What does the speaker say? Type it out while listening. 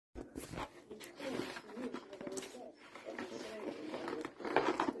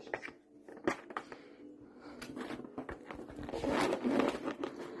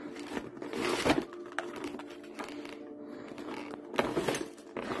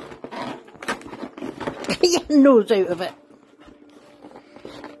Get your nose out of it.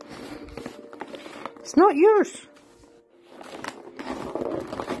 It's not yours.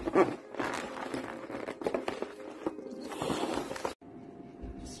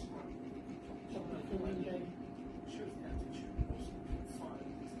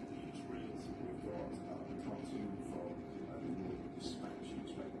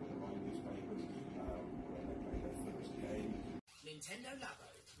 Nintendo Labo,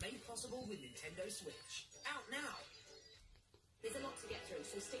 made possible with Nintendo Switch. Out now! There's a lot to get through,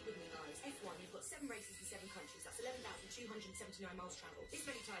 so stick with me, guys. F1, you've got 7 races in 7 countries. That's 11,279 miles travelled. This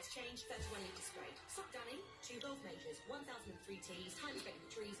many tyres changed, 31 litres sprayed. Suck Danny, 2 golf majors, 1,003 tees, time spent in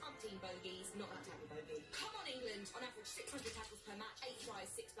the trees, umpteen bogeys, not that type of bogey. Come on, England! On average, 600 tackles per match, 8 tries,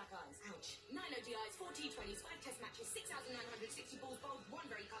 6 black eyes. Ouch. 9 ODIs, 4 T20s, 5 test matches, 6,960 balls bowled, 1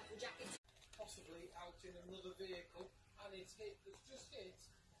 very colourful jacket. Possibly out in another vehicle, and it's just hit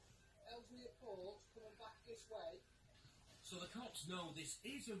Ellesmere Port, coming back this way. So the cops know this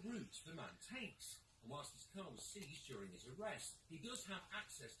is a route the man takes, and whilst his car was seized during his arrest, he does have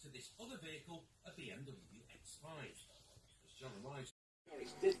access to this other vehicle, a BMW X5. As John arrives,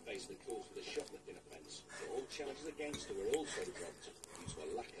 Harris did face the call for the shoplifting offence, but all charges against her were also dropped due to a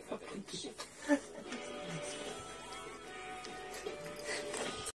lack of evidence.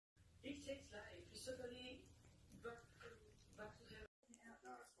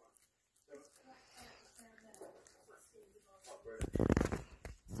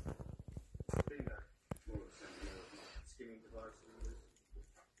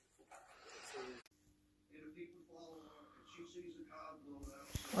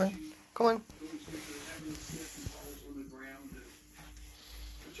 Come on.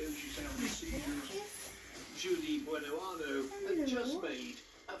 Judy Buenoano had just made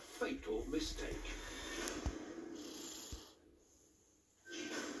a fatal mistake.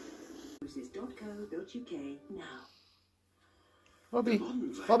 .co.uk now. Bobby.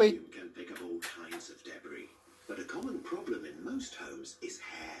 Modern Bobby. vacuum can pick up all kinds of debris, but a common problem in most homes is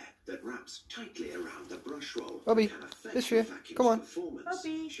hair that wraps tightly around the brush roll. Bobby, Can affect this the way. vacuum's Come on. performance.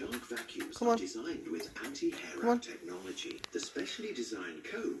 Bobby. Shark vacuums Come are on. designed with anti-hair Come on. wrap technology. The specially designed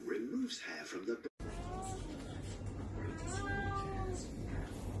comb removes hair from the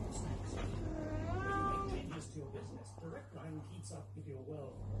To your business. Direct Line keeps up with your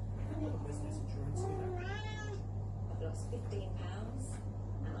world. What business insurance do that? I've lost £15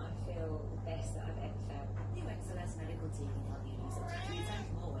 and I feel the best that I've ever felt. New XLS medical tea can help you lose up to 3 times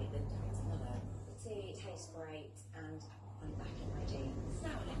more weight than Tomorrow. The tea tastes great and I'm back in my jeans.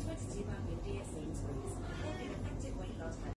 Now